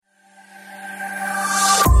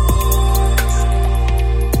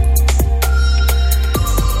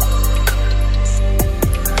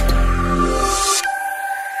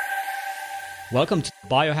Welcome to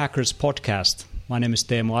Biohackers podcast. My name is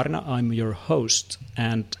Teemu Arna. I'm your host,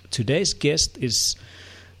 and today's guest is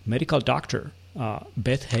medical doctor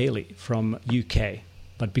Beth Healey from UK.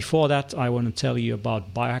 But before that, I want to tell you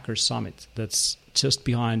about Biohacker Summit. That's just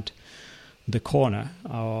behind the corner,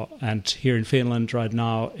 and here in Finland right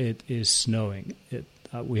now it is snowing.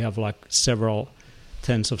 We have like several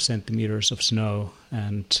tens of centimeters of snow,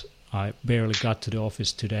 and I barely got to the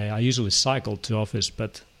office today. I usually cycle to office,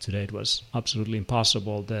 but today it was absolutely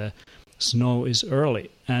impossible. The snow is early.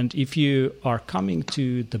 And if you are coming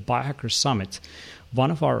to the Biohacker Summit, one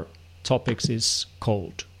of our topics is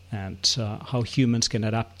cold and how humans can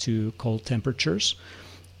adapt to cold temperatures.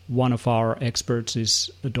 One of our experts is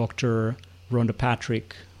Dr. Rhonda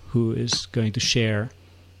Patrick, who is going to share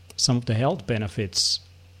some of the health benefits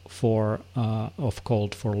of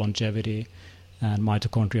cold for longevity and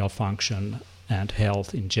mitochondrial function and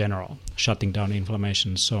health in general, shutting down inflammation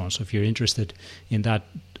and so on. So if you're interested in that,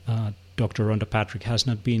 Dr. Rhonda Patrick has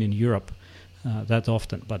not been in Europe that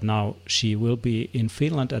often, but now she will be in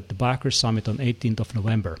Finland at the Biohacker Summit on 18th of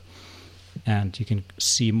November. And you can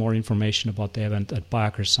see more information about the event at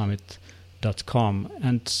biohackersummit.com.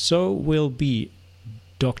 And so will be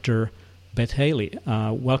Dr. Beth Healey.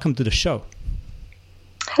 Welcome to the show.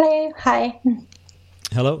 Hello. Hi.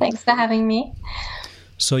 Hello. Thanks for having me.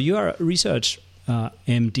 So you are a research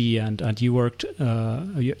MD, and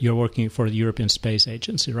you're working for the European Space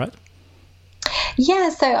Agency, right? Yeah,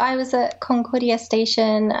 so I was at Concordia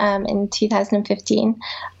Station in 2015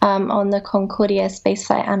 on the Concordia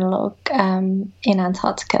spaceflight analog in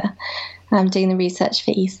Antarctica, doing the research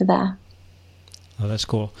for ESA there. Oh, that's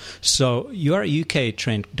cool. So you are a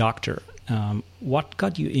UK-trained doctor. What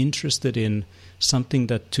got you interested in something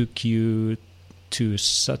that took you to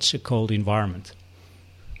such a cold environment?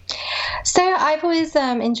 So I've always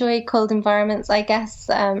enjoyed cold environments, I guess,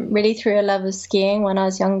 really through a love of skiing when I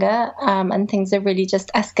was younger, and things have really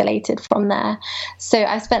just escalated from there. So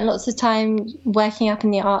I've spent lots of time working up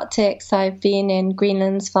in the Arctic. So I've been in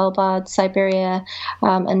Greenland, Svalbard, Siberia,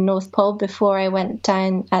 and North Pole before I went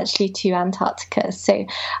down actually to Antarctica. So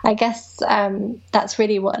I guess that's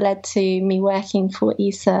really what led to me working for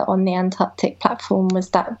ESA on the Antarctic platform, was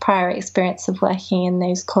that prior experience of working in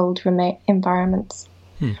those cold, remote environments.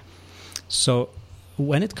 So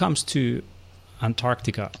when it comes to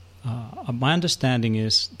Antarctica, my understanding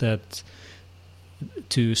is that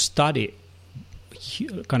to study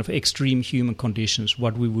kind of extreme human conditions,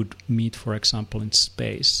 what we would meet, for example, in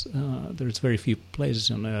space, there's very few places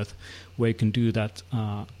on Earth where you can do that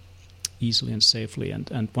easily and safely,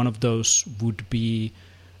 and one of those would be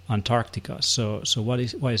Antarctica. So why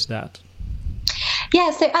is that?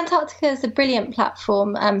 Yeah, so Antarctica is a brilliant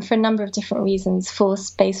platform for a number of different reasons for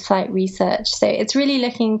spaceflight research. So it's really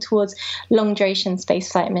looking towards long-duration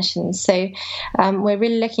spaceflight missions. So we're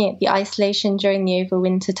really looking at the isolation during the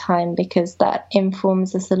overwinter time, because that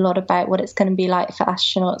informs us a lot about what it's going to be like for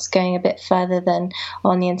astronauts going a bit further than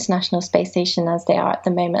on the International Space Station as they are at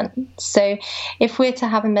the moment. So if we're to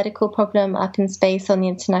have a medical problem up in space on the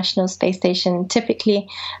International Space Station, typically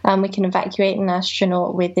we can evacuate an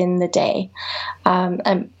astronaut within the day.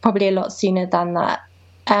 And probably a lot sooner than that.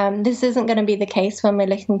 This isn't going to be the case when we're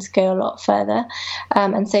looking to go a lot further.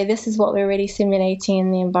 And so this is what we're really simulating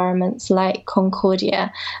in the environments like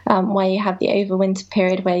Concordia, where you have the overwinter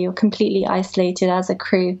period where you're completely isolated as a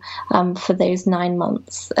crew for those 9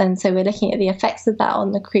 months. And so we're looking at the effects of that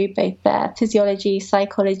on the crew, both their physiology,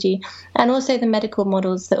 psychology, and also the medical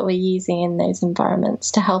models that we're using in those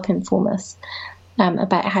environments to help inform us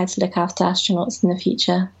about how to look after astronauts in the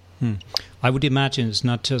future. I would imagine it's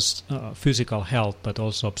not just physical health, but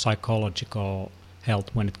also psychological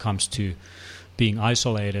health when it comes to being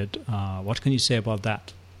isolated. What can you say about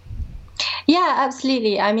that? Yeah,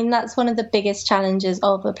 absolutely. I mean, that's one of the biggest challenges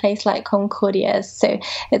of a place like Concordia. So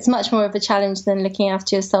it's much more of a challenge than looking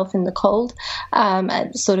after yourself in the cold.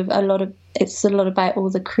 It's a lot about all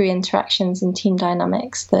the crew interactions and team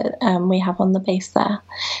dynamics that we have on the base there.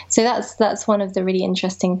 So that's one of the really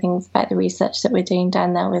interesting things about the research that we're doing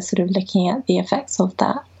down there. We're sort of looking at the effects of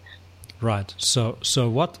that. Right. So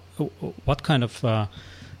what kind of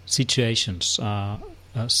situations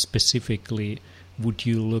specifically would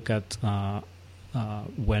you look at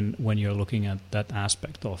when you're looking at that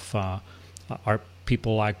aspect of are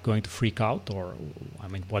people like going to freak out, or I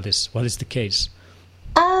mean, what is the case?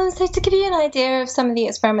 So to give you an idea of some of the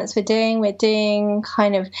experiments we're doing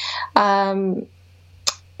kind of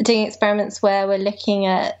doing experiments where we're looking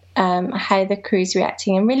at how the crew's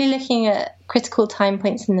reacting and really looking at critical time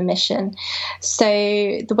points in the mission. So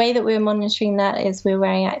the way that we're monitoring that is we're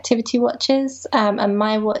wearing activity watches, and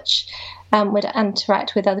my watch would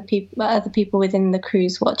interact with other people within the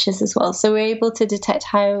crew's watches as well. So we're able to detect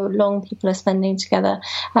how long people are spending together,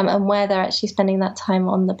 and where they're actually spending that time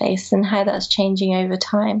on the base and how that's changing over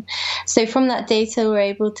time. So from that data, we're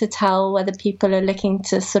able to tell whether people are looking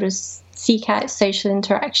to sort of seek out social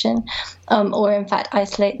interaction, or in fact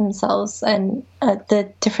isolate themselves, and at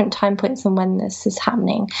the different time points and when this is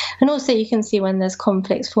happening. And also you can see when there's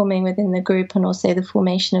conflicts forming within the group, and also the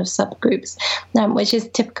formation of subgroups, which is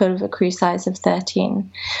typical of a crew size of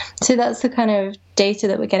 13. So that's the kind of data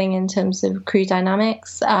that we're getting in terms of crew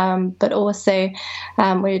dynamics, but also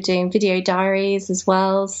we're doing video diaries as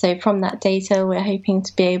well. So from that data, we're hoping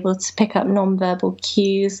to be able to pick up non-verbal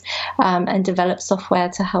cues, and develop software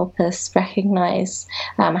to help us recognize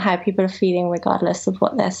how people are feeling regardless of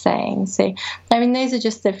what they're saying. So, I mean, those are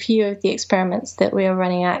just a few of the experiments that we are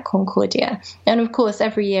running at Concordia. And of course,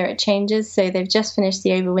 every year it changes. So they've just finished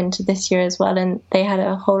the overwinter this year as well, and they had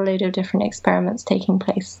a whole load of different experiments taking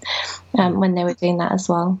place when they were doing that as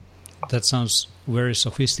well. That sounds very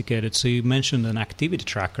sophisticated. So you mentioned an activity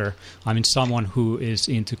tracker. I mean, someone who is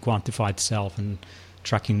into quantified self and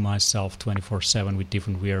tracking myself 24/7 with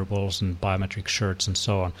different wearables and biometric shirts and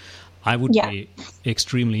so on. I would be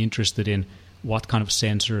extremely interested in what kind of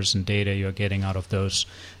sensors and data you're getting out of those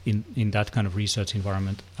in that kind of research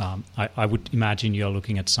environment. I would imagine you're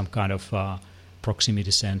looking at some kind of proximity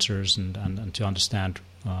sensors and to understand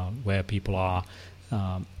where people are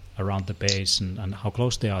around the base and how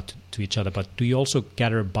close they are to each other. But do you also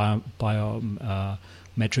gather biometric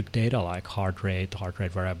data like heart rate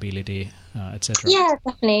variability, etc.? Yeah,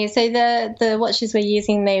 definitely. So the watches we're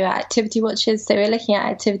using, they were activity watches. So we're looking at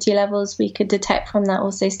activity levels. We could detect from that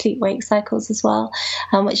also sleep-wake cycles as well,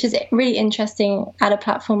 which is really interesting at a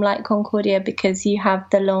platform like Concordia, because you have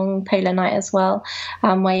the long polar night as well,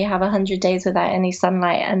 where you have 100 days without any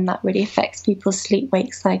sunlight, and that really affects people's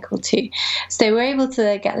sleep-wake cycle too. So we're able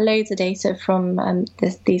to get loads of data from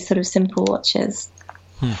these sort of simple watches.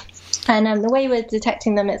 And the way we're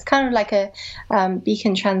detecting them, it's kind of like a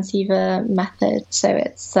beacon transceiver method. So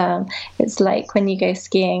it's like when you go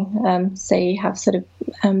skiing. So you have sort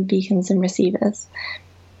of beacons and receivers.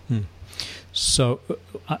 So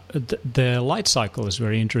the light cycle is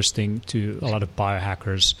very interesting to a lot of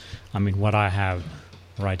biohackers. I mean, what I have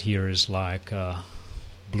right here is like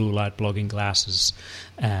blue light blocking glasses,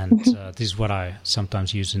 and this is what I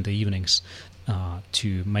sometimes use in the evenings.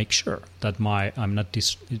 To make sure that I'm not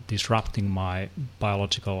disrupting my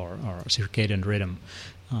biological or circadian rhythm.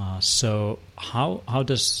 So how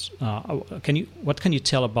does what can you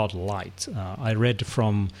tell about light? I read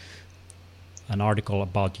from an article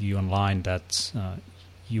about you online that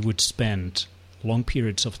you would spend long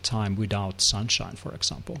periods of time without sunshine, for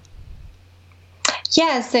example.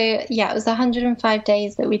 Yeah, so it was 105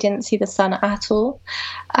 days that we didn't see the sun at all,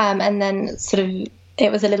 and then sort of it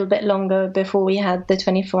was a little bit longer before we had the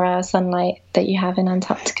 24-hour sunlight that you have in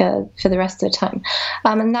Antarctica for the rest of the time.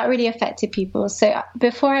 And that really affected people. So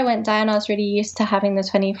before I went down, I was really used to having the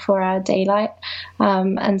 24-hour daylight.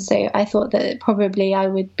 And so I thought that probably I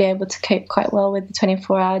would be able to cope quite well with the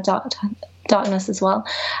 24-hour darkness as well.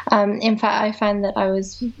 In fact, I found that I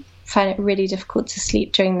find it really difficult to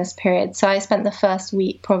sleep during this period. So I spent the first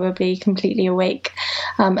week probably completely awake,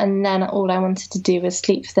 and then all I wanted to do was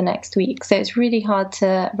sleep for the next week. So it's really hard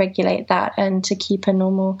to regulate that and to keep a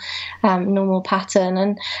normal pattern.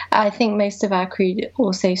 And I think most of our crew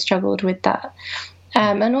also struggled with that.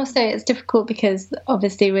 And also it's difficult because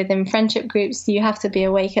obviously within friendship groups, you have to be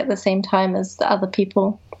awake at the same time as the other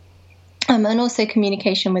people. And also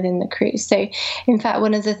communication within the crew. So, in fact,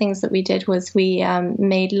 one of the things that we did was we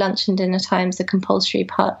made lunch and dinner times a compulsory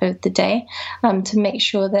part of the day, to make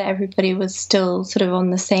sure that everybody was still sort of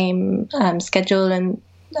on the same schedule and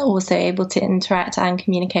also able to interact and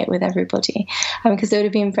communicate with everybody. Because it would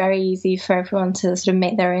have been very easy for everyone to sort of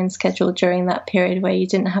make their own schedule during that period where you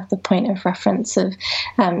didn't have the point of reference of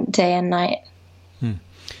day and night.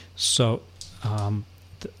 So,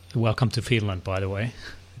 welcome to Finland, by the way.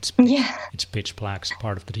 It's pitch black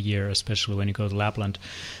part of the year, especially when you go to Lapland.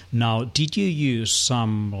 Now, did you use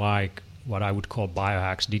some like what I would call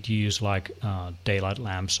biohacks? Did you use like daylight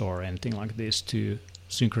lamps or anything like this to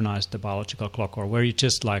synchronize the biological clock, or were you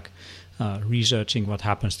just like researching what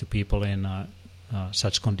happens to people in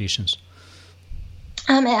such conditions?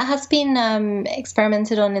 It has been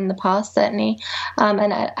experimented on in the past, certainly.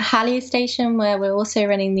 And at Healey station, where we're also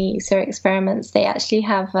running the ESA experiments, they actually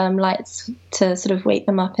have lights to sort of wake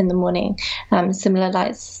them up in the morning, similar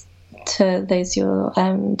lights to those you're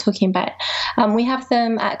talking about. We have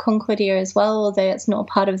them at Concordia as well, although it's not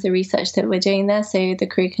part of the research that we're doing there, so the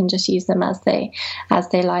crew can just use them as they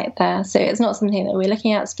like there. So it's not something that we're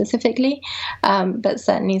looking at specifically, but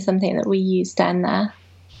certainly something that we use down there.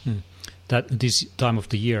 That this time of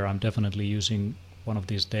the year, I'm definitely using one of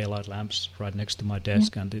these daylight lamps right next to my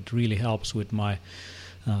desk, and it really helps with my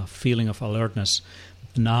feeling of alertness.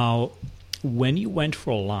 Now, when you went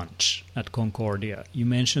for lunch at Concordia, you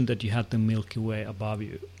mentioned that you had the Milky Way above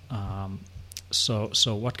you.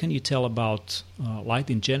 So what can you tell about light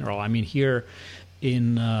in general? I mean, here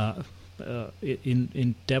in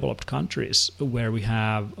developed countries where we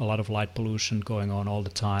have a lot of light pollution going on all the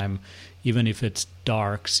time, even if it's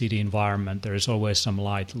dark city environment, there is always some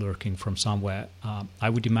light lurking from somewhere. I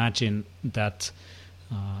would imagine that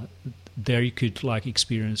there you could like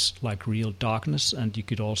experience like real darkness, and you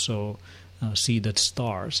could also see the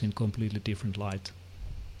stars in completely different light.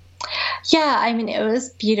 Yeah, I mean, it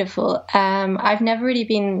was beautiful. I've never really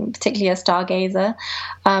been particularly a stargazer,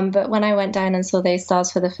 but when I went down and saw those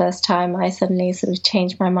stars for the first time, I suddenly sort of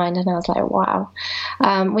changed my mind, and I was like, wow.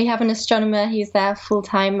 We have an astronomer who's there full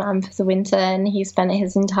time for the winter, and he spent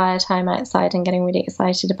his entire time outside and getting really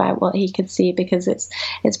excited about what he could see, because it's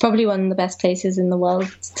probably one of the best places in the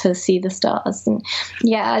world to see the stars. And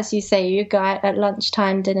yeah, as you say, you go out at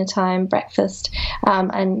lunchtime, dinner time, breakfast,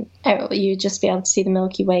 and you just be able to see the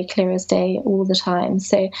Milky Way clear as day all the time.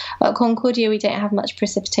 So at Concordia we don't have much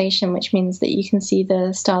precipitation, which means that you can see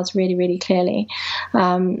the stars really, really clearly.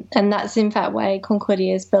 And that's in fact why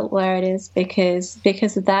Concordia is built where it is,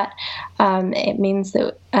 because of that. It means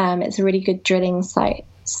that it's a really good drilling site,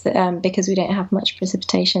 because we don't have much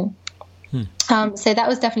precipitation. So that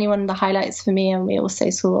was definitely one of the highlights for me, and we also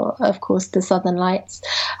saw, of course, the southern lights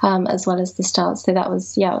as well as the stars. So that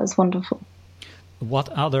was, it was wonderful. What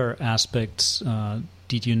other aspects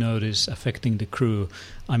did you notice affecting the crew?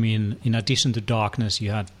 I mean, in addition to darkness,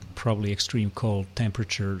 you had probably extreme cold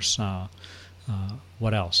temperatures.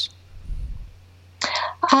 What else?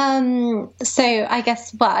 So I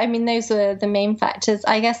guess, those were the main factors.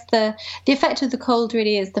 I guess the effect of the cold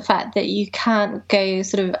really is the fact that you can't go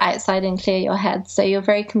sort of outside and clear your head. So you're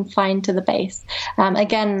very confined to the base,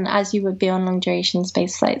 again, as you would be on long duration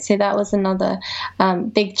space flight. So that was another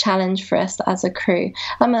big challenge for us as a crew.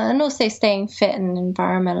 And also staying fit in an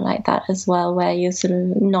environment like that as well, where you're sort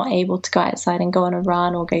of not able to go outside and go on a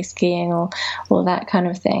run or go skiing or that kind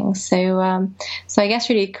of thing. So I guess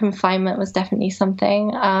really confinement was definitely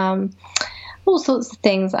something. All sorts of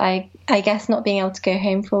things. I guess not being able to go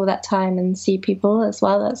home for all that time and see people as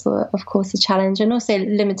well, that's of course a challenge, and also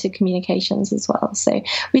limited communications as well. So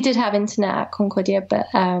we did have internet at Concordia, but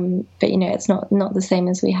it's not the same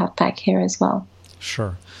as we have back here as well.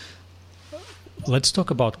 Sure. Let's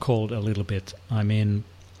talk about cold a little bit. I mean,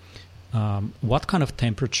 what kind of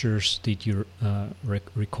temperatures did you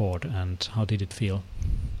record, and how did it feel?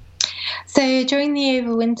 So during the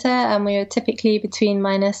overwinter, we were typically between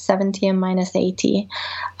minus 70 and minus 80,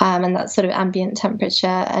 and that's sort of ambient temperature.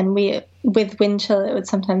 And with wind chill, it would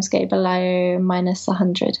sometimes go below minus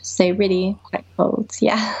 100. So really quite cold,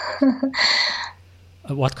 yeah.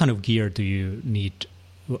 What kind of gear do you need?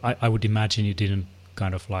 I would imagine you didn't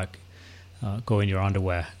kind of like go in your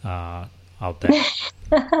underwear out there.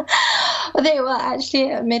 They were actually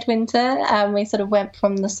at midwinter. We sort of went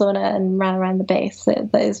from the sauna and ran around the base. So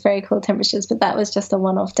those very cold temperatures, but that was just a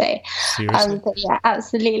one-off day. Seriously? But yeah,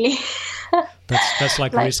 absolutely. That's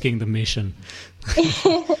like risking the mission.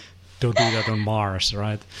 Don't do that on Mars,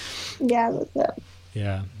 right? Yeah, that's it.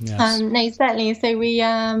 Yeah. Yes. No, certainly. So we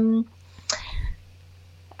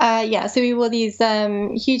so we wore these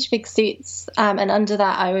huge big suits, and under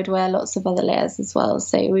that I would wear lots of other layers as well.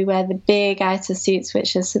 So we wear the big outer suits,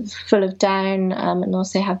 which are sort of full of down, and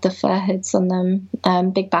also have the fur hoods on them,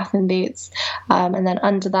 big baffin boots, and then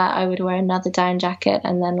under that I would wear another down jacket,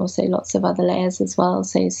 and then also lots of other layers as well,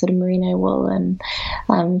 so sort of merino wool and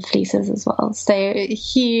fleeces as well. So a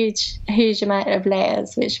huge amount of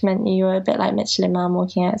layers, which meant you were a bit like Michelin Man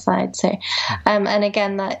walking outside. So and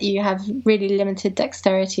again, that you have really limited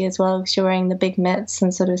dexterity as well, because you're wearing the big mitts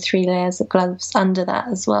and sort of 3 layers of gloves under that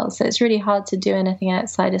as well. So it's really hard to do anything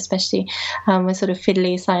outside, especially with sort of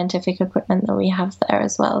fiddly scientific equipment that we have there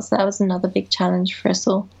as well. So that was another big challenge for us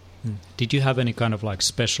all. Did you have any kind of like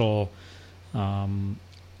special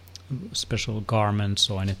garments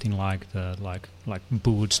or anything like like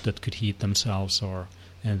boots that could heat themselves or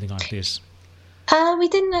anything like this? We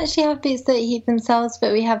didn't actually have boots that heat themselves,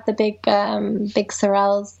 but we have the big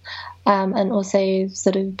sorels, and also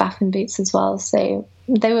sort of baffin boots as well. So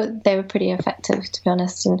they were pretty effective, to be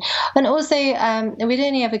honest. And also we'd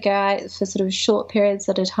only ever go out for sort of short periods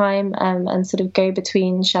at a time, and sort of go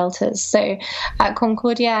between shelters. So at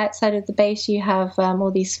Concordia, outside of the base, you have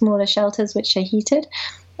all these smaller shelters which are heated.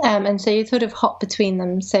 And so you sort of hop between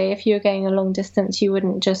them. So if you were going a long distance, you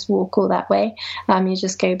wouldn't just walk all that way. You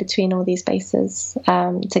just go between all these bases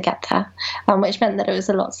to get there, which meant that it was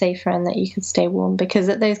a lot safer and that you could stay warm, because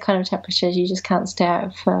at those kind of temperatures, you just can't stay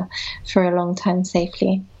out for a long time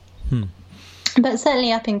safely. But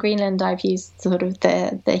certainly up in Greenland, I've used sort of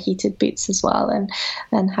the heated boots as well,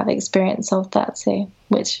 and have experience of that. So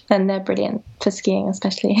and they're brilliant for skiing,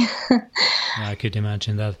 especially. I could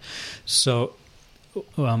imagine that. So,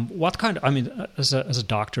 what kind of, I mean, as a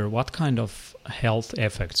doctor, what kind of health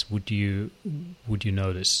effects would you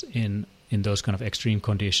notice in those kind of extreme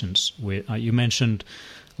conditions? You mentioned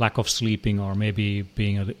lack of sleeping, or maybe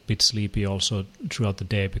being a bit sleepy also throughout the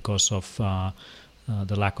day because of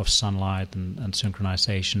the lack of sunlight and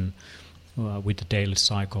synchronization with the daily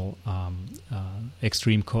cycle,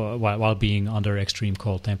 extreme cold, while being under extreme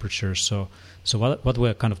cold temperatures. So what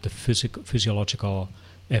were kind of the physiological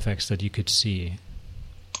effects that you could see?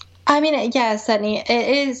 I mean, yeah, certainly. It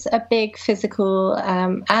is a big physical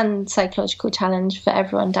and psychological challenge for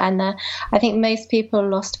everyone down there. I think most people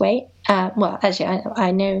lost weight. Well, actually,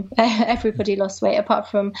 I know everybody lost weight apart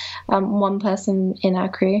from one person in our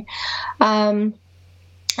crew. And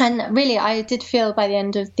really, I did feel by the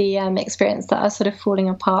end of the experience that I was sort of falling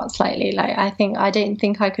apart slightly. Like, I don't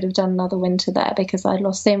think I could have done another winter there, because I'd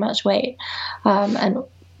lost so much weight. And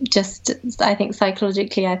just, I think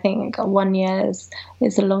psychologically, I think 1 year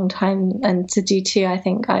is a long time, and to do 2, I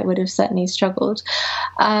think I would have certainly struggled.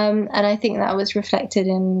 And I think that was reflected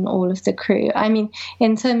in all of the crew. I mean,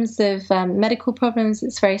 in terms of medical problems,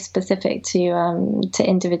 it's very specific to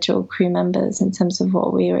individual crew members in terms of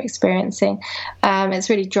what we were experiencing. It's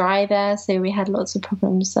really dry there, so we had lots of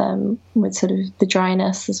problems with sort of the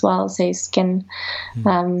dryness as well, so skin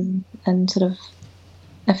and sort of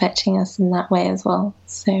affecting us in that way as well.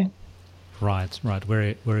 So right,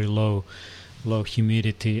 very low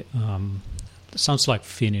humidity. Sounds like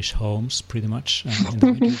Finnish homes pretty much in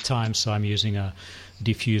the winter time. So I'm using a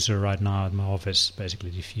diffuser right now at my office,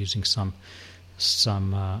 basically diffusing some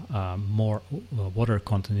more water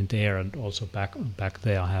content in the air, and also back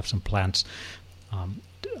there I have some plants.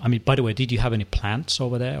 I mean, by the way, did you have any plants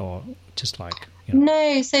over there, or just like?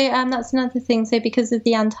 No, so that's another thing. So because of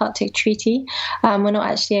the Antarctic Treaty, we're not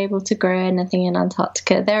actually able to grow anything in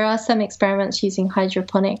Antarctica. There are some experiments using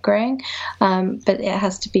hydroponic growing, but it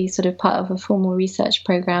has to be sort of part of a formal research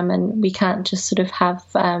program, and we can't just sort of have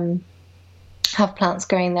plants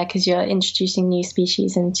growing there, because you're introducing new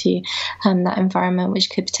species into that environment, which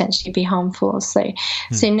could potentially be harmful. So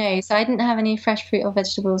no. So I didn't have any fresh fruit or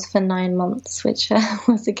vegetables for 9 months, which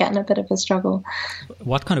was again a bit of a struggle.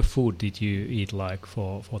 What kind of food did you eat like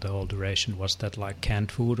for the whole duration? Was that like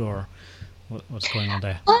canned food, or what's going on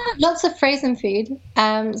there? Lots of frozen food.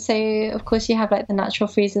 So of course you have like the natural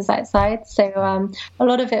freezers outside. So a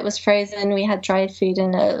lot of it was frozen. We had dried food,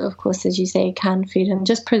 and of course, as you say, canned food, and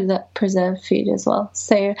just preserved food as well.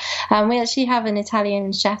 So we actually have an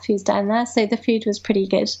Italian chef who's down there, so the food was pretty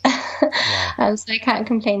good. Wow. So I can't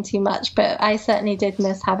complain too much, but I certainly did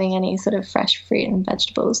miss having any sort of fresh fruit and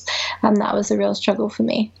vegetables. That was a real struggle for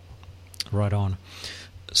me. Right on.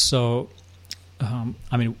 So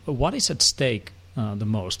I mean, what is at stake the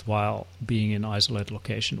most while being in isolated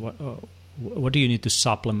location? What do you need to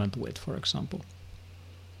supplement with, for example?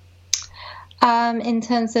 In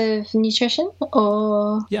terms of nutrition,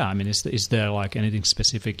 or? Yeah, I mean, is there like anything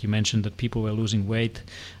specific? You mentioned that people were losing weight.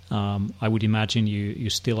 I would imagine you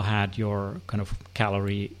still had your kind of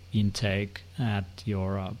calorie intake at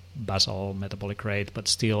your basal metabolic rate, but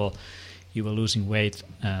still you were losing weight,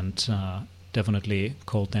 and definitely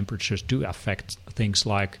cold temperatures do affect things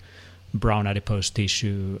like brown adipose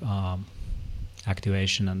tissue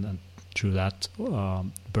activation, and through that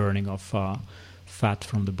burning of fat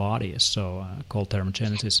from the body, so cold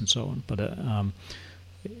thermogenesis and so on. But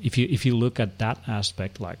if you look at that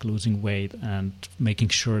aspect, like losing weight and making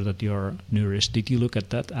sure that you're nourished, did you look at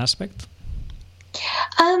that aspect?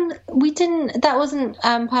 We didn't. That wasn't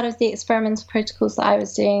part of the experimental protocols that I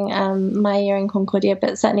was doing my year in Concordia,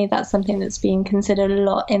 but certainly that's something that's being considered a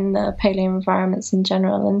lot in the polar environments in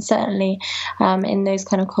general, and certainly in those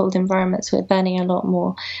kind of cold environments, we're burning a lot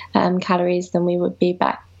more calories than we would be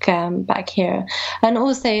back back here. And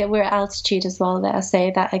also we're at altitude as well there,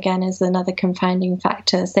 so that again is another confounding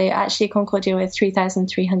factor. So actually Concordia we're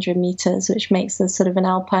 3,300 meters, which makes us sort of an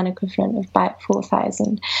alpine equivalent of about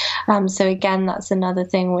 4,000. So again, that's another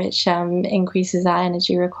thing which increases our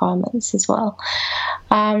energy requirements as well.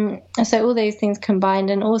 So all those things combined,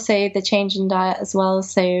 and also the change in diet as well,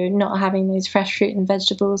 so not having those fresh fruit and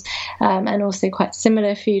vegetables, and also quite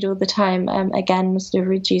similar food all the time, again sort of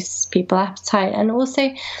reduces people's appetite. And also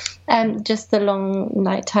just the long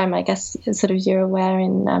night time, I guess sort of you're aware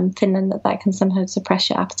in Finland that can sometimes suppress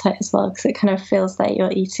your appetite as well, because it kind of feels like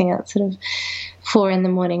you're eating at sort of 4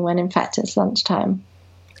 a.m. when in fact it's lunchtime.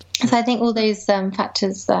 So I think all those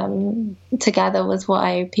factors together was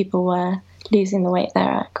why people were losing the weight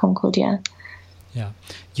there at Concordia. Yeah.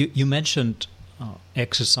 You mentioned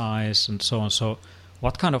exercise and so on. So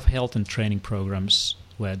what kind of health and training programs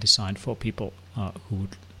were designed for people who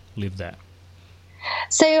would live there?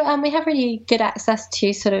 So we have really good access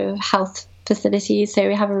to sort of health facilities. So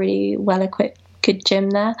we have a really well-equipped good gym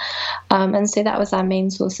there, and so that was our main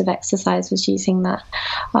source of exercise, was using that.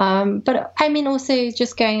 But I mean, also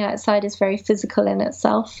just going outside is very physical in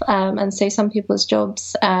itself, and so some people's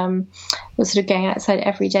jobs were sort of going outside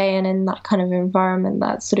every day, and in that kind of environment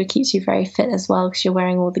that sort of keeps you very fit as well, because you're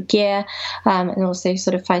wearing all the gear, and also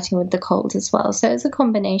sort of fighting with the cold as well. So it's a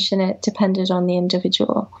combination. It depended on the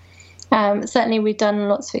individual. Certainly we've done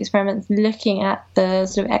lots of experiments looking at the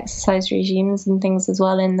sort of exercise regimes and things as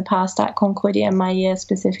well in the past at Concordia. In my year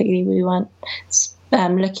specifically, we weren't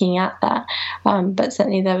looking at that, but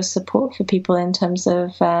certainly there was support for people in terms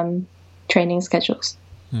of training schedules.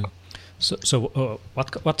 So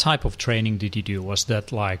what type of training did you do? Was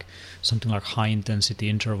that like something like high intensity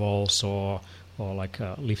intervals, or like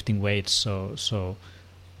lifting weights, or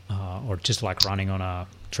just like running on a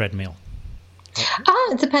treadmill?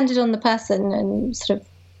 It depended on the person and sort of,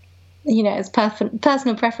 you know, it's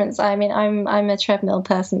personal preference. I mean, I'm a treadmill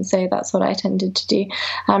person, so that's what I tended to do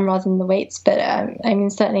rather than the weights. But I mean,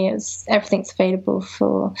 certainly everything's available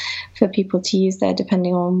for people to use there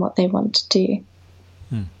depending on what they want to do.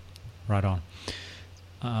 Right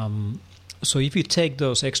on. So if you take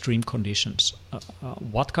those extreme conditions,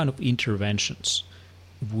 what kind of interventions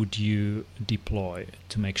would you deploy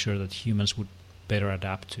to make sure that humans would better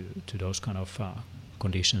adapt to those kind of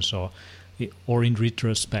conditions, or in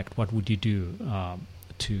retrospect, what would you do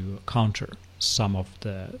to counter some of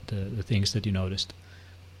the things that you noticed?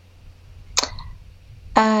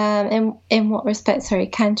 In what respect? Sorry,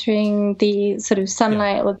 countering the sort of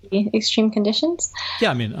sunlight or the extreme conditions?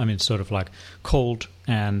 Yeah, I mean, sort of like cold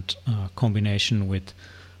and combination with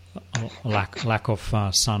lack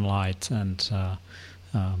of sunlight and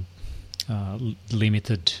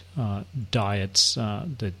limited diets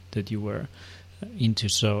that you were into.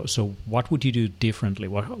 So what would you do differently?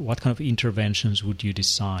 What kind of interventions would you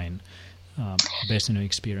design based on your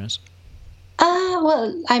experience?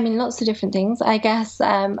 Well, I mean, lots of different things, I guess.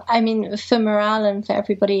 I mean, for morale and for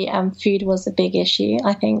everybody, food was a big issue,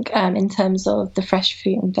 I think, in terms of the fresh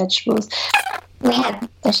fruit and vegetables. We had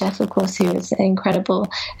a chef, of course, who was incredible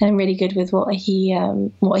and really good with what he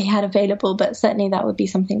had available. But certainly that would be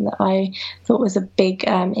something that I thought was a big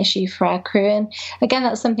issue for our crew. And again,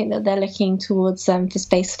 that's something that they're looking towards for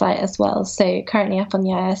spaceflight as well. So currently up on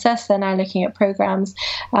the ISS, they're now looking at programs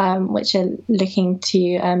which are looking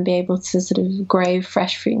to be able to sort of grow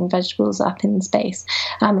fresh fruit and vegetables up in space.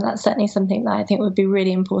 And that's certainly something that I think would be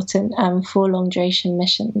really important for long duration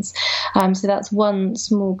missions. So that's one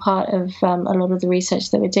small part of a lot of the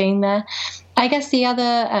research that we're doing there. I guess the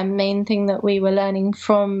other main thing that we were learning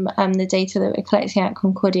from the data that we're collecting at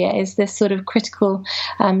Concordia is this sort of critical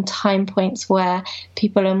time points where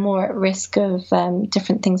people are more at risk of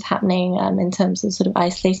different things happening in terms of sort of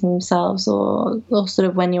isolating themselves or sort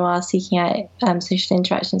of when you are seeking out social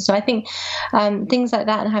interaction. So I think things like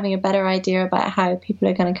that and having a better idea about how people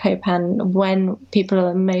are going to cope and when people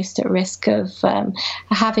are most at risk of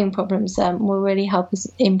having problems will really help us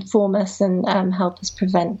inform us and help us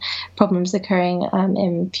prevent problems occurring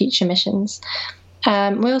in future missions.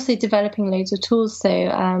 We're also developing loads of tools. So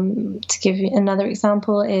to give you another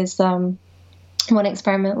example is one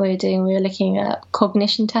experiment we were doing, we were looking at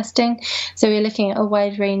cognition testing. So we were looking at a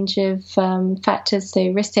wide range of factors, so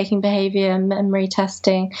risk-taking behavior, memory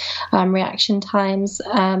testing, reaction times.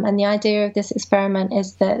 And the idea of this experiment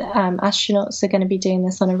is that astronauts are going to be doing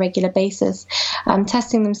this on a regular basis,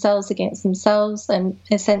 testing themselves against themselves. And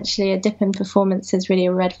essentially a dip in performance is really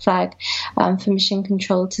a red flag for mission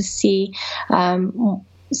control to see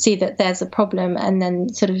see that there's a problem, and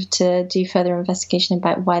then sort of to do further investigation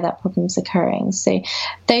about why that problem's occurring. So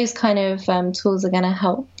those kind of tools are going to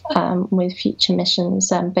help with future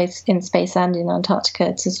missions, both in space and in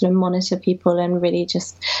Antarctica, to sort of monitor people and really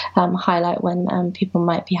just highlight when people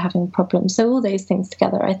might be having problems. So all those things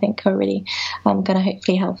together, I think, are really going to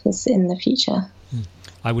hopefully help us in the future.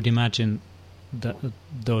 I would imagine that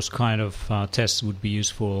those kind of tests would be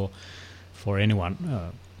useful for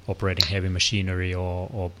anyone operating heavy machinery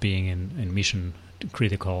or being in mission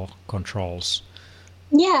critical controls.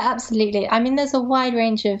 Yeah, absolutely. I mean, there's a wide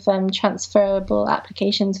range of transferable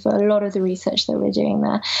applications for a lot of the research that we're doing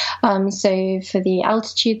there. So for the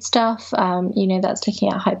altitude stuff, that's looking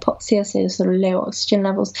at hypoxia, so sort of low oxygen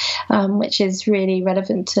levels, which is really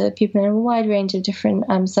relevant to people in a wide range of different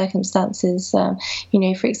circumstances.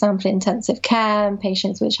 For example, intensive care and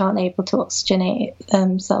patients which aren't able to oxygenate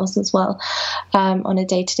themselves as well on a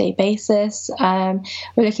day-to-day basis. We're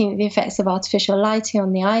looking at the effects of artificial lighting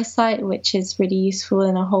on the eyesight, which is really useful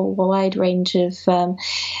in a whole wide range of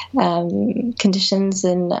conditions,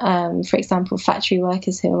 and for example factory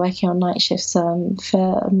workers who are working on night shifts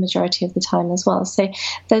for a majority of the time as well. So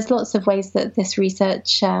there's lots of ways that this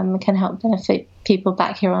research can help benefit people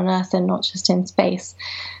back here on Earth and not just in space.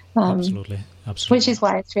 Absolutely. Which is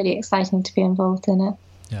why it's really exciting to be involved in it.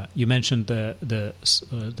 Yeah, you mentioned the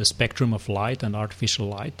spectrum of light and artificial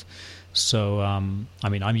light. So I'm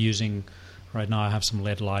using. Right now I have some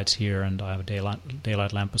LED lights here, and I have a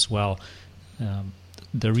daylight lamp as well.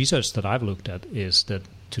 The research that I've looked at is that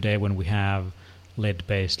today when we have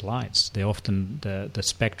LED-based lights, they often, the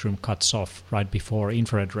spectrum cuts off right before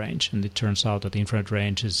infrared range, and it turns out that infrared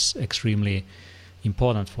range is extremely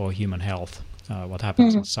important for human health. What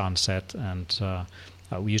happens at sunset, and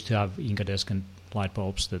we used to have incandescent light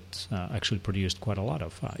bulbs that actually produced quite a lot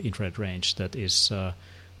of infrared range that is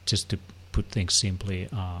just to put things simply,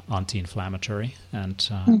 anti-inflammatory and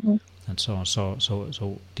so on.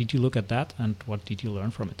 So did you look at that, and what did you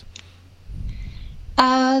learn from it?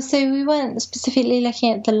 So we weren't specifically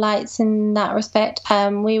looking at the lights in that respect.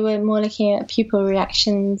 We were more looking at pupil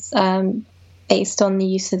reactions based on the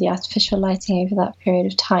use of the artificial lighting over that period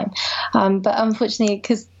of time. But unfortunately,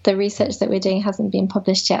 because the research that we're doing hasn't been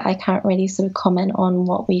published yet, I can't really sort of comment on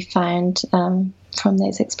what we found from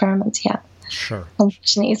those experiments yet. Sure.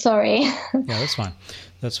 Unfortunately, sorry. Yeah,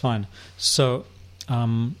 that's fine. So,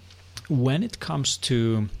 when it comes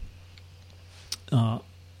to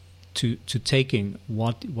taking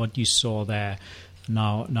what you saw there,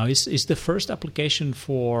 now is the first application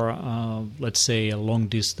for let's say a long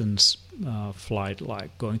distance flight,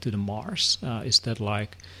 like going to the Mars? Is that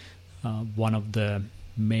like one of the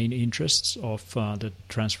main interests of the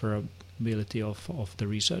transferability of the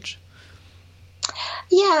research?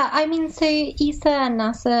 Yeah, I mean, so ESA and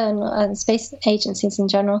NASA and space agencies in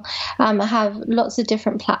general have lots of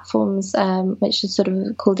different platforms, which are sort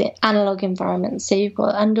of called analog environments. So you've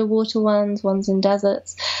got underwater ones in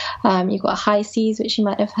deserts. You've got high seas, which you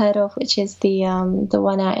might have heard of, which is the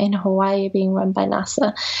one out in Hawaii being run by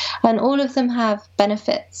NASA. And all of them have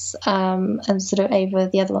benefits and sort of over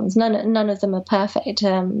the other ones. None of them are perfect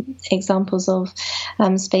examples of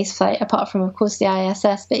spaceflight, apart from, of course, the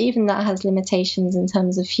ISS. But even that has limitations in terms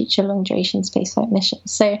of future long-duration spaceflight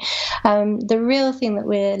missions. So the real thing that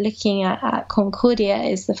we're looking at Concordia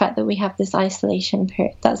is the fact that we have this isolation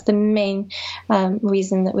period. That's the main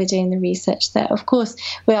reason that we're doing the research there. Of course,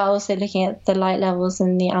 we are also looking at the light levels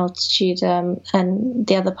and the altitude and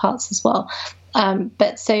the other parts as well.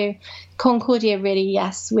 But so Concordia, really,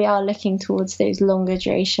 yes, we are looking towards those longer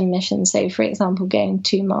duration missions. So, for example, going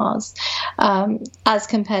to Mars, as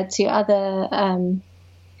compared to other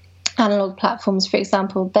analog platforms, for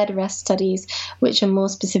example, bed rest studies, which are more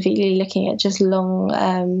specifically looking at just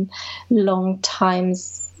long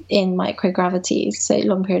times in microgravity, so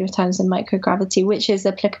long period of times in microgravity, which is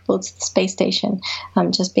applicable to the space station,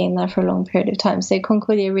 just being there for a long period of time. So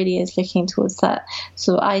Concordia really is looking towards that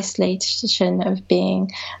sort of isolation of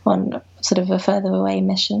being on sort of a further away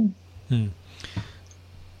mission.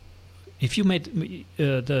 If you made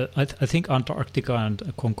I think Antarctica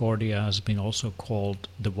and Concordia has been also called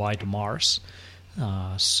the White Mars.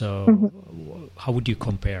 So how would you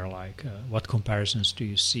compare, what comparisons do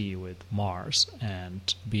you see with Mars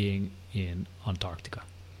and being in Antarctica?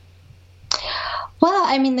 Well,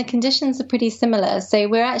 I mean, the conditions are pretty similar. So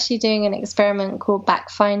we're actually doing an experiment called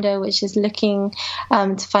BackFinder, which is looking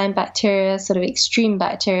to find bacteria, sort of extreme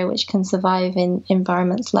bacteria, which can survive in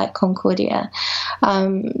environments like Concordia.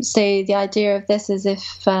 So the idea of this is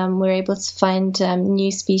if we're able to find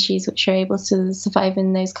new species which are able to survive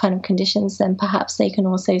in those kind of conditions, then perhaps they can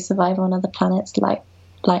also survive on other planets like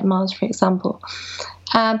like Mars, for example.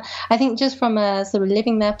 I think just from a sort of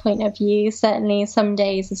living there point of view, certainly some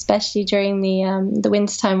days, especially during the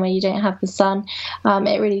winter time where you don't have the sun,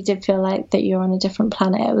 it really did feel like that you're on a different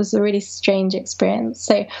planet. It was a really strange experience.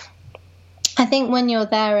 So I think when you're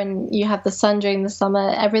there and you have the sun during the summer,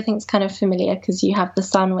 everything's kind of familiar because you have the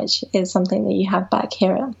sun, which is something that you have back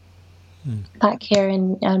here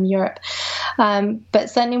in Europe. But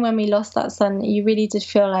certainly when we lost that sun, you really did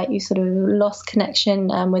feel like you sort of lost connection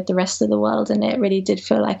with the rest of the world, and it really did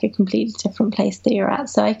feel like a completely different place that you're at.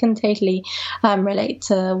 So I can totally relate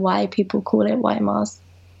to why people call it White Mars.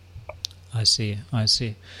 I see.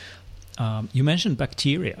 You mentioned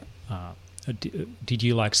bacteria. Did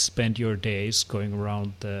you spend your days going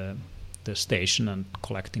around the station and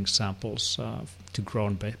collecting samples to grow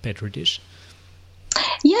on Petri dish?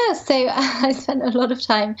 Yeah, so I spent a lot of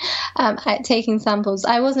time at taking samples.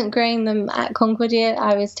 I wasn't growing them at Concordia.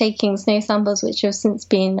 I was taking snow samples, which have since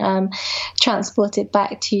been transported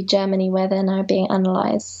back to Germany, where they're now being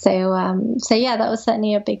analysed. So yeah, that was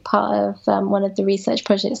certainly a big part of one of the research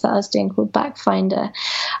projects that I was doing called Backfinder.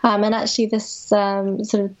 And actually, this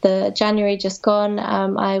sort of the January just gone,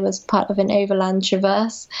 I was part of an overland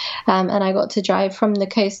traverse, and I got to drive from the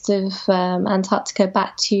coast of Antarctica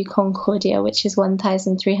back to Concordia, which is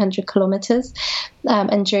 1,300 kilometers.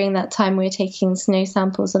 And during that time, we were taking snow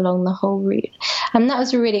samples along the whole route. And that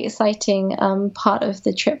was a really exciting part of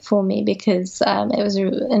the trip for me, because it was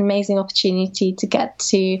an amazing opportunity to get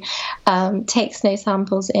to take snow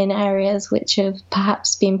samples in areas which have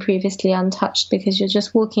perhaps been previously untouched, because you're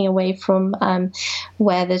just walking away from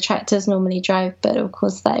where the tractors normally drive. But of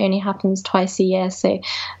course, that only happens twice a year. So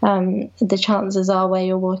the chances are where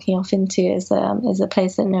you're walking off into is a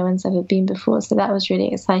place that no one's ever been before. So that was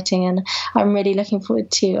really exciting. And I'm really looking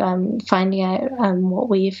forward to finding out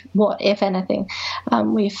what, if anything,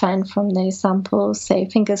 we find from those samples. So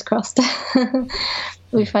fingers crossed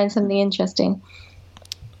we find something interesting.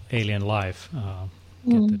 Alien life,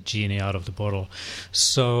 get the genie out of the bottle.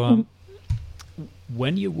 So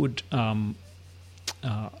when you would,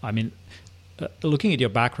 looking at your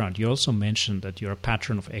background, you also mentioned that you're a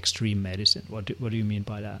patron of extreme medicine. What do you mean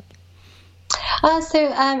by that?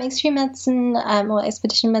 Extreme Medicine or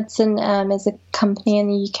Expedition Medicine is a company in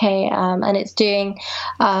the UK, and it's doing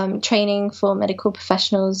training for medical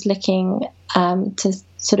professionals looking to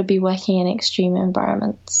sort of be working in extreme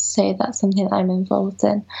environments. So that's something that I'm involved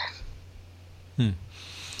in.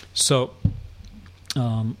 So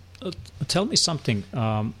tell me something.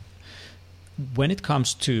 When it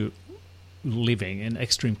comes to living in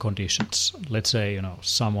extreme conditions, let's say,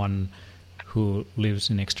 someone who lives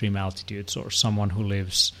in extreme altitudes, or someone who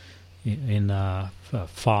lives in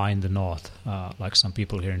far in the north, like some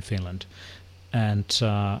people here in Finland, and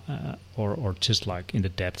or just like in the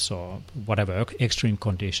depths or whatever extreme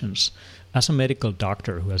conditions. As a medical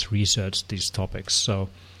doctor who has researched these topics, so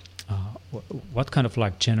what kind of,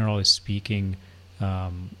 generally speaking,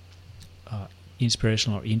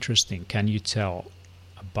 inspirational or interesting can you tell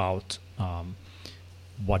about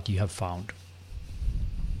what you have found?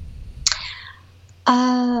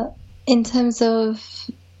 In terms of...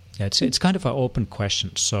 Yeah, it's kind of an open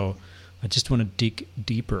question, so I just want to dig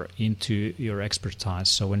deeper into your expertise.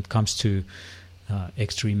 So when it comes to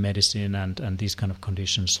extreme medicine and these kind of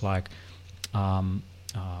conditions, what kind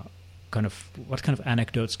of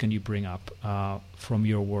anecdotes can you bring up from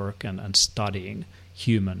your work and studying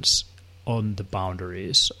humans on the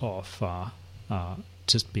boundaries of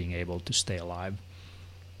just being able to stay alive?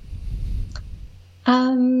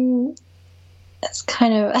 It's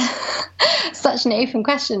kind of such an open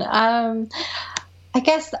question. I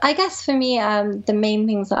guess for me, the main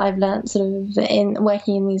things that I've learned sort of in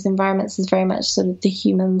working in these environments is very much sort of the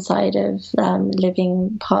human side of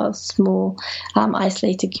living part of small,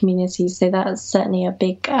 isolated communities. So that's certainly a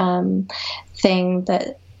big thing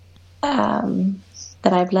that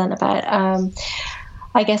I've learned about.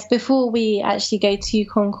 I guess before we actually go to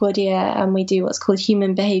Concordia, and we do what's called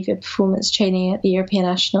human behaviour performance training at the European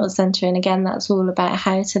Astronaut Centre. And again, that's all about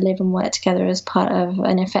how to live and work together as part of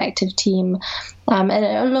an effective team. And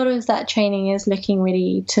a lot of that training is looking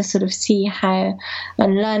really to sort of see how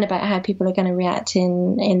and learn about how people are going to react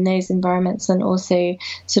in those environments, and also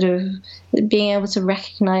sort of being able to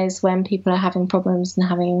recognise when people are having problems and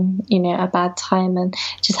having, a bad time, and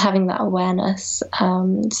just having that awareness.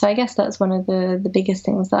 So I guess that's one of the biggest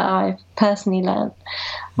things that I've personally learned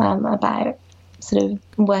about sort of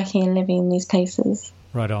working and living in these places.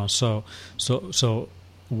 Right on. So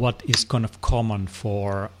what is kind of common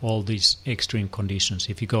for all these extreme conditions?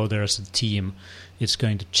 If you go there as a team, it's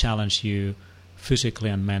going to challenge you physically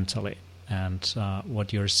and mentally. And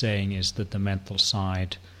what you're saying is that the mental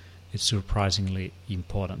side is surprisingly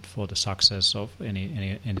important for the success of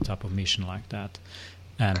any type of mission like that.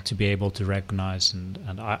 And to be able to recognize, and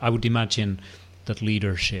I would imagine that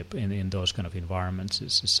leadership in those kind of environments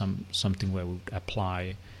is something where we would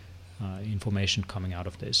apply information coming out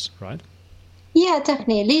of this, right? Yeah,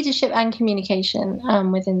 definitely. Leadership and communication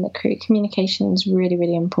within the crew. Communication is really,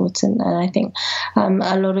 really important. And I think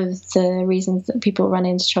a lot of the reasons that people run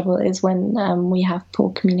into trouble is when we have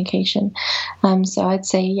poor communication. So I'd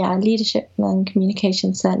say, yeah, leadership and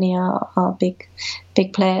communication certainly are big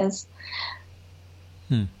players.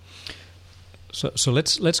 So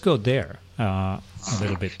let's go there a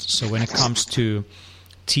little bit. So when it comes to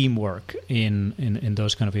teamwork in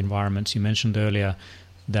those kind of environments, you mentioned earlier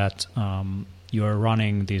that you are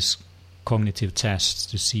running these cognitive tests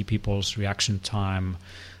to see people's reaction time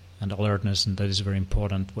and alertness, and that is very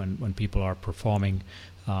important when people are performing.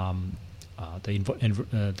 The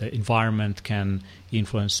environment can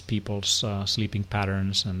influence people's sleeping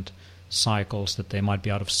patterns and cycles, that they might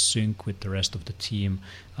be out of sync with the rest of the team.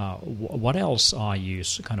 What else are you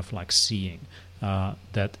kind of like seeing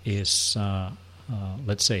that is,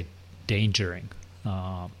 let's say, endangering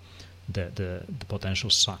the potential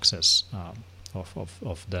success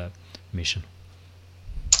of the mission?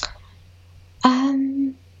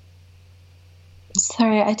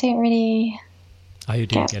 Sorry, I don't really. Oh, you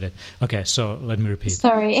didn't get it. Okay, so let me repeat.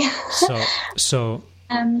 Sorry. So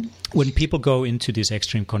when people go into these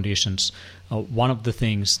extreme conditions, one of the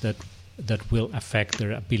things that will affect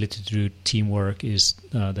their ability to do teamwork is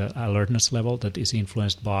the alertness level that is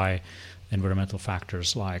influenced by environmental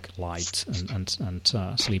factors like light and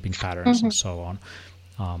sleeping patterns and so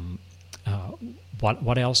on.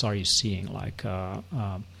 What else are you seeing? Like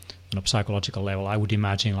on a psychological level, I would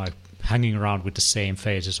imagine like hanging around with the same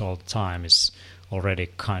faces all the time is already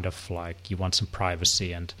kind of like you want some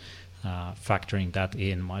privacy, and factoring that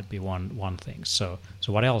in might be one thing. So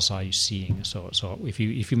what else are you seeing? So if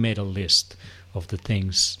you made a list of the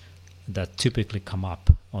things that typically come up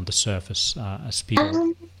on the surface as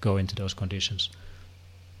people go into those conditions,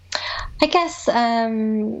 I guess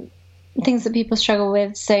things that people struggle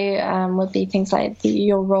with would be things like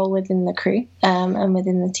your role within the crew and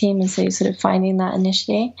within the team, and so sort of finding that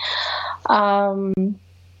initially.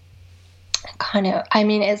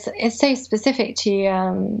 It's so specific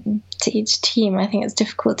to each team. I think it's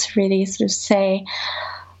difficult to really sort of say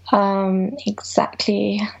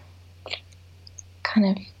exactly.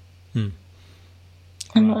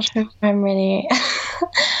 I'm not sure if I'm really.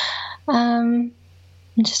 I'm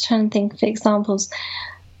just trying to think of examples.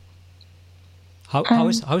 How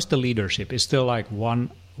is the leadership? Is there like one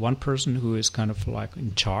person who is kind of like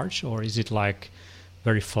in charge, or is it like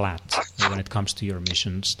very flat when it comes to your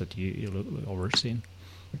missions that you oversee?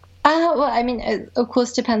 Well, I mean, it of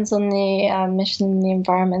course depends on the mission and the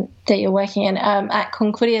environment that you're working in. At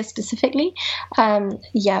Concordia specifically,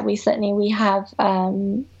 we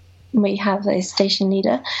have a station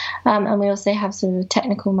leader, and we also have sort of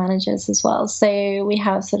technical managers as well. So we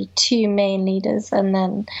have sort of two main leaders, and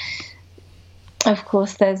then of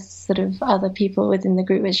course there's sort of other people within the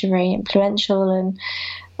group which are very influential, and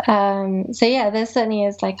there certainly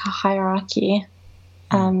is like a hierarchy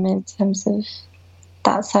in terms of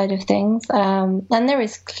that side of things, and there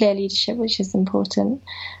is clear leadership which is important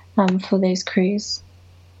for those crews.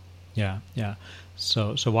 Yeah.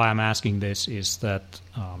 So why I'm asking this is that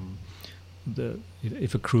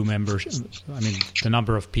if a crew member, I mean, the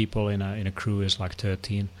number of people in a crew is like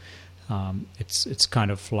 13. It's kind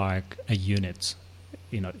of like a unit,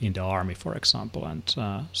 in the army, for example. And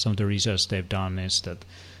some of the research they've done is that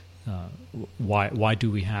why do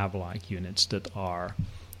we have like units that are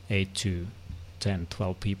 8 to 10,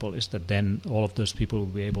 12 people? Is that then all of those people will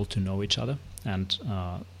be able to know each other, and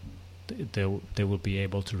they will be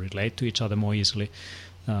able to relate to each other more easily.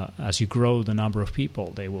 As you grow the number of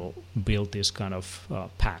people, they will build these kind of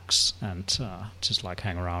packs and just like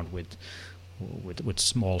hang around with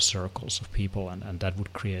small circles of people, and that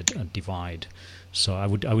would create a divide. So I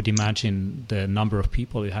would imagine the number of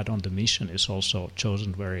people you had on the mission is also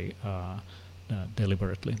chosen very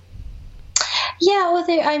deliberately. Yeah,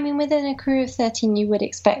 although, I mean, within a crew of 13, you would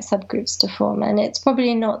expect subgroups to form, and it's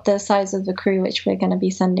probably not the size of the crew which we're going to be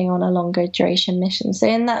sending on a longer duration mission. So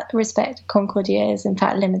in that respect, Concordia is in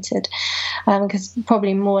fact limited, because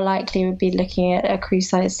probably more likely would be looking at a crew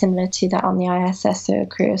size similar to that on the ISS, so a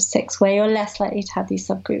crew of 6, where you're less likely to have these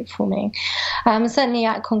subgroup forming. Certainly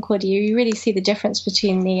at Concordia, you really see the difference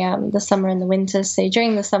between the summer and the winter. So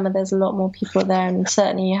during the summer, there's a lot more people there, and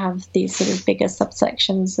certainly you have these sort of bigger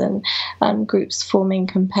subsections and groups groups forming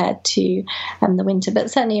compared to the winter. But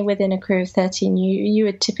certainly within a crew of 13, you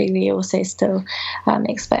would typically also still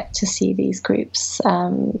expect to see these groups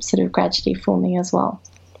sort of gradually forming as well.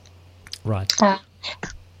 Right.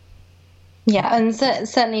 Yeah, and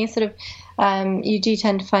certainly sort of you do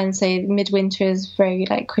tend to find, say, midwinter is very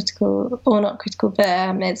like critical, or not critical, but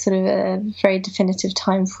it's sort of a very definitive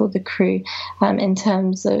time for the crew in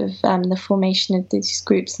terms of the formation of these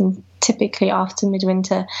groups. And typically after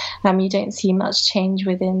midwinter, you don't see much change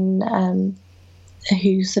within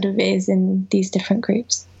who sort of is in these different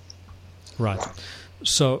groups. Right.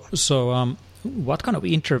 So what kind of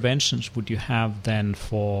interventions would you have then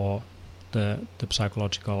for the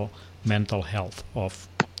psychological, mental health of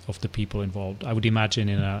the people involved? I would imagine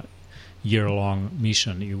in a year-long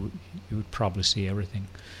mission, you would probably see everything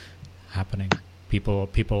happening. People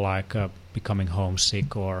like becoming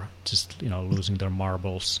homesick, or just losing their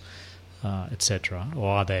marbles, etc. Or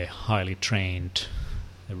are they highly trained,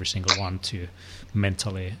 every single one, to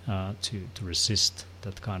mentally to resist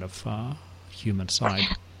that kind of human side?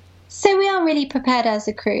 So we are really prepared as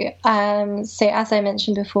a crew. So as I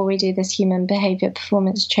mentioned before, we do this human behaviour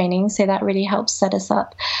performance training. So that really helps set us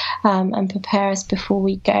up and prepare us before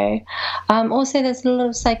we go. Also, there's a lot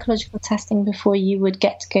of psychological testing before you would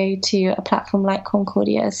get to go to a platform like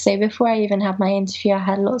Concordia. So before I even had my interview, I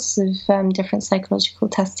had lots of different psychological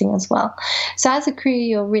testing as well. So as a crew,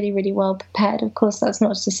 you're really, really well prepared. Of course, that's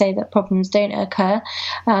not to say that problems don't occur,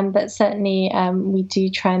 but certainly we do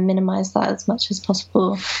try and minimise that as much as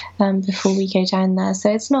possible before we go down there.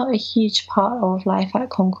 So it's not a huge part of life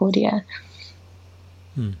at Concordia.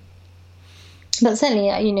 But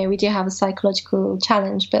certainly, we do have a psychological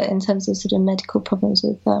challenge, but in terms of sort of medical problems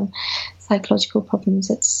with psychological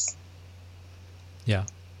problems, it's... Yeah.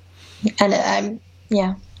 And,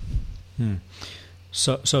 yeah.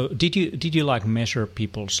 So did you like measure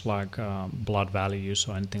people's like blood values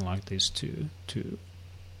or anything like this to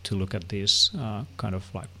look at these kind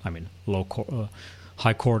of like,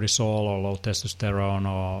 high cortisol or low testosterone,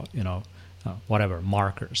 or whatever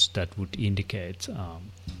markers that would indicate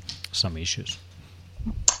some issues?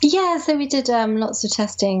 Yeah, so we did lots of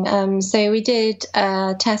testing. So we did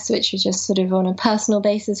tests which were just sort of on a personal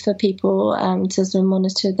basis for people to sort of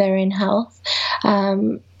monitor their own health.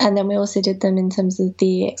 And then we also did them in terms of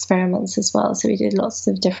the experiments as well. So we did lots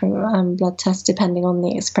of different blood tests depending on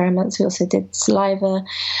the experiments. We also did saliva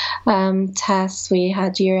tests. We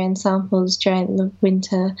had urine samples during the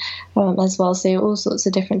winter as well. So all sorts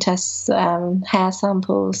of different tests, hair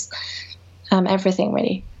samples, everything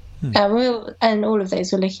really. And all of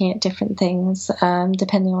those were looking at different things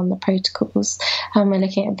depending on the protocols. We're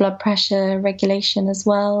looking at blood pressure regulation as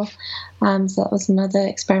well. So that was another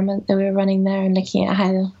experiment that we were running there, and looking at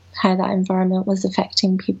how that environment was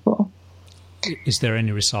affecting people. Is there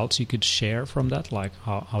any results you could share from that? Like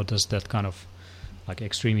how does that kind of like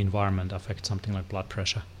extreme environment affect something like blood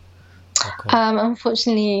pressure?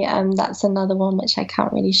 Unfortunately, that's another one which I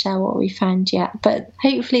can't really share what we found yet. But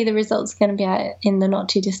hopefully the results are going to be out in the not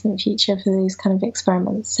too distant future for these kind of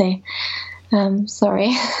experiments. So,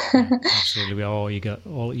 sorry. Absolutely, we are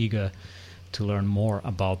all eager to learn more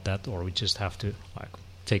about that, or we just have to like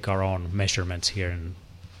take our own measurements here in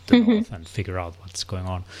the north and figure out what's going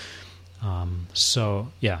on. I'm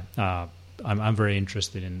very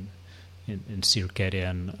interested in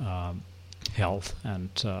circadian health and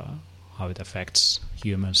how it affects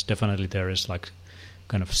humans. Definitely there is like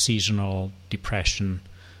kind of seasonal depression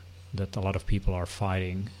that a lot of people are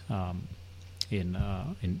fighting in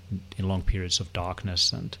long periods of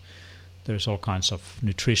darkness, and there's all kinds of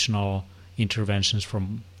nutritional interventions,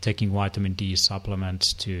 from taking vitamin D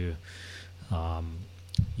supplements to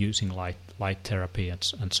using light therapy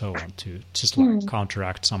and so on, to just like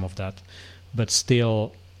counteract some of that. But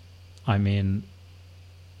still, I mean,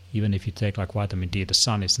 even if you take like vitamin D, the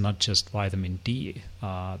sun is not just vitamin D.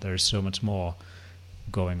 There's so much more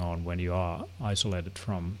going on when you are isolated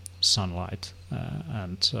from sunlight.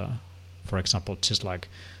 For example, just like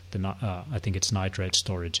I think it's nitrate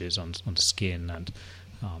storages on the skin, and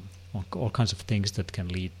all kinds of things that can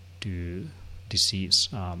lead to disease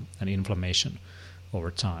and inflammation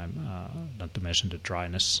over time, not to mention the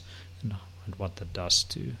dryness and what that does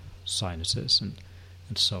to sinuses and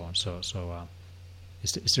so on. So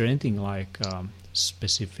is there anything like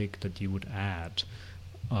specific that you would add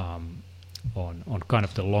on kind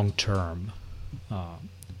of the long-term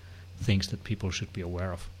things that people should be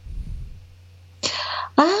aware of?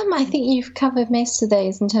 I think you've covered most of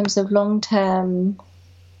those in terms of long-term.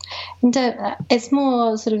 It's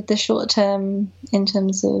more sort of the short-term in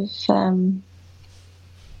terms of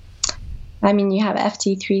I mean, you have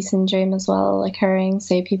FT3 syndrome as well occurring.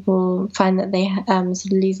 So people find that they sort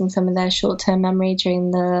of losing some of their short-term memory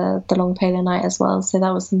during the long polar night as well. So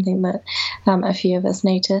that was something that a few of us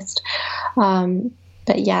noticed.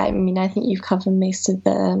 But yeah, I mean, I think you've covered most of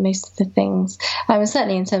the things.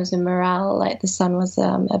 Certainly in terms of morale, like the sun was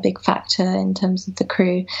a big factor in terms of the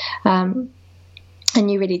crew. And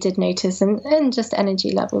you really did notice, and just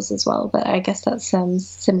energy levels as well. But I guess that's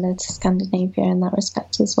similar to Scandinavia in that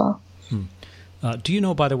respect as well. Do you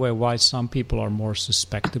know, by the way, why some people are more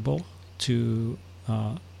susceptible to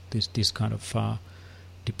this kind of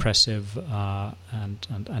depressive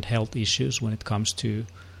and health issues when it comes to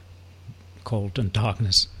cold and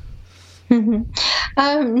darkness? No,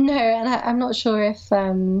 and I'm not sure if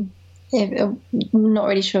I'm not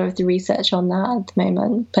really sure of the research on that at the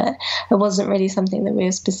moment, but it wasn't really something that we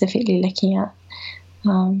were specifically looking at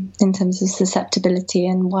in terms of susceptibility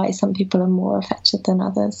and why some people are more affected than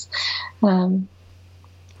others.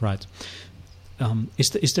 Right.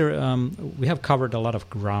 Is there? We have covered a lot of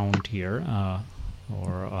ground here,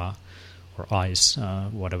 or ice,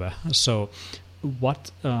 whatever. So,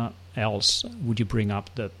 what else would you bring up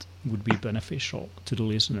that would be beneficial to the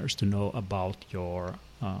listeners to know about your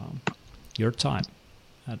time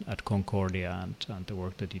at Concordia and the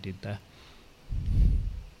work that you did there?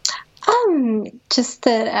 Just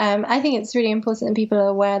that I think it's really important that people are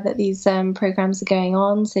aware that these programs are going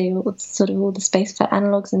on. So sort of all the spaceflight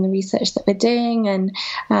analogs and the research that we're doing, and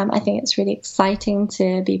I think it's really exciting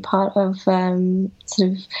to be part of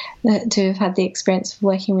to have had the experience of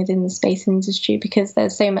working within the space industry, because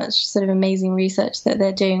there's so much sort of amazing research that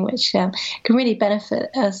they're doing, which can really benefit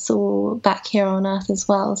us all back here on Earth as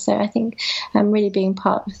well. So I think really being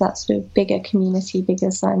part of that sort of bigger community,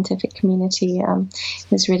 bigger scientific community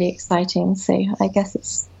is really exciting. So I guess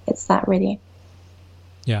it's that really.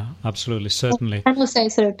 Yeah, absolutely, certainly. And also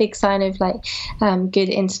sort of a big sign of like good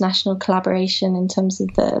international collaboration in terms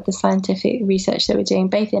of the scientific research that we're doing,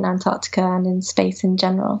 both in Antarctica and in space in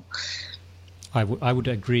general. I would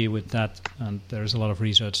agree with that, and there's a lot of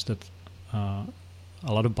research that a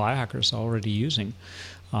lot of biohackers are already using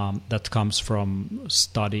that comes from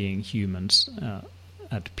studying humans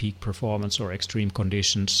at peak performance or extreme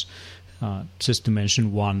conditions. Just to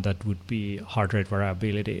mention one, that would be heart rate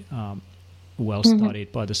variability, well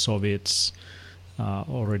studied by the Soviets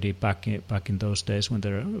already back in those days when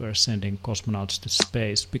they were sending cosmonauts to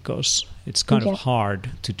space, because it's kind of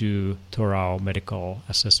hard to do thorough medical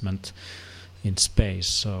assessment in space.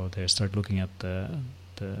 So they start looking at the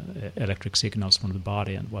electric signals from the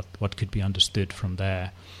body and what could be understood from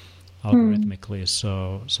there algorithmically.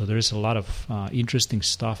 So there is a lot of interesting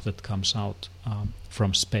stuff that comes out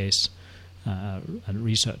from space and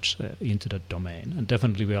research into that domain. And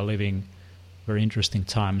definitely we are living very interesting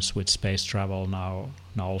times with space travel now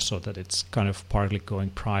also, that it's kind of partly going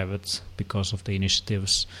private because of the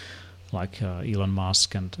initiatives like Elon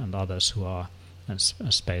Musk and others who are a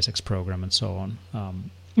SpaceX program and so on,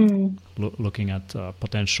 looking at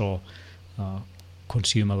potential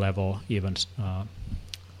consumer level even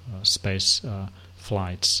space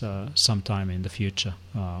flights sometime in the future,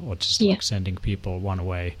 or just like sending people one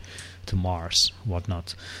way to Mars,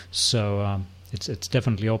 whatnot. So it's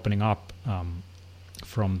definitely opening up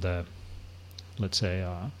from the, let's say,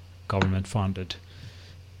 government-funded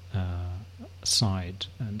side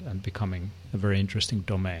and becoming a very interesting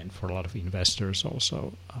domain for a lot of investors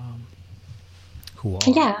also, who are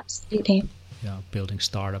absolutely building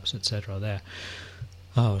startups, etc. there.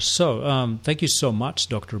 So thank you so much,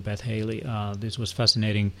 Dr. Beth Healey. This was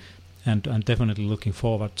fascinating, and I'm definitely looking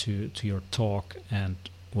forward to your talk and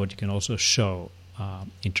what you can also show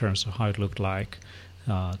in terms of how it looked like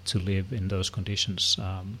to live in those conditions.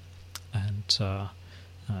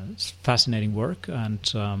 It's fascinating work,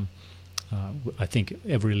 and I think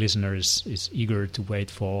every listener is eager to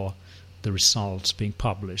wait for the results being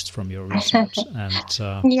published from your research.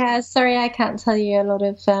 And sorry, I can't tell you a lot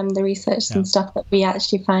of the research and stuff that we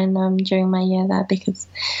actually find during my year there, because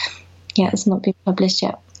it's not been published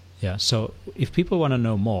yet. Yeah, so if people want to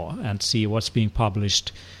know more and see what's being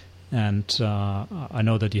published, and I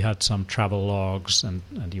know that you had some travel logs and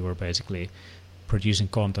you were basically producing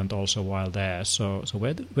content also while there. So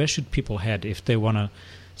where should people head if they want to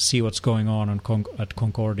see what's going on at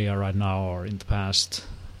Concordia right now or in the past?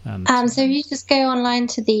 So you just go online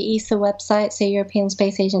to the ESA website, so European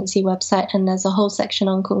Space Agency website, and there's a whole section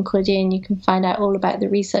on Concordia, and you can find out all about the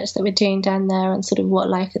research that we're doing down there and sort of what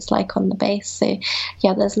life is like on the base. So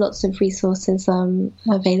there's lots of resources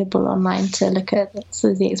available online to look at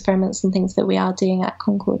sort of the experiments and things that we are doing at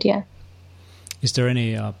Concordia. Is there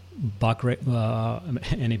any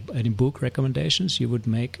any book recommendations you would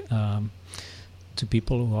make to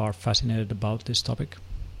people who are fascinated about this topic?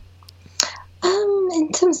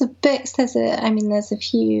 In terms of books, there's a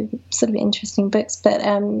few sort of interesting books, but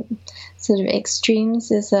sort of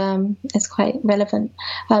Extremes is quite relevant.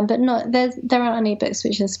 But there aren't any books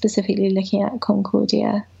which are specifically looking at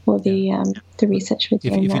Concordia or the research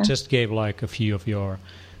within If there. you just gave like a few of your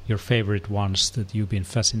favorite ones that you've been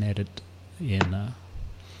fascinated in.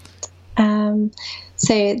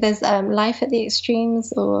 So there's Life at the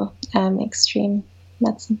Extremes or Extreme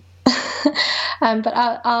Medicine. But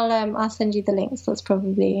I'll send you the links. That's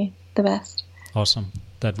probably the best. Awesome.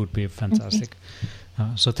 That would be fantastic.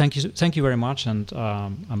 So thank you very much, and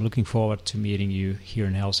I'm looking forward to meeting you here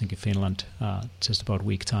in Helsinki, Finland, just about a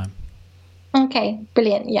week time. Okay,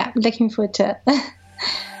 brilliant. Yeah, looking forward to it.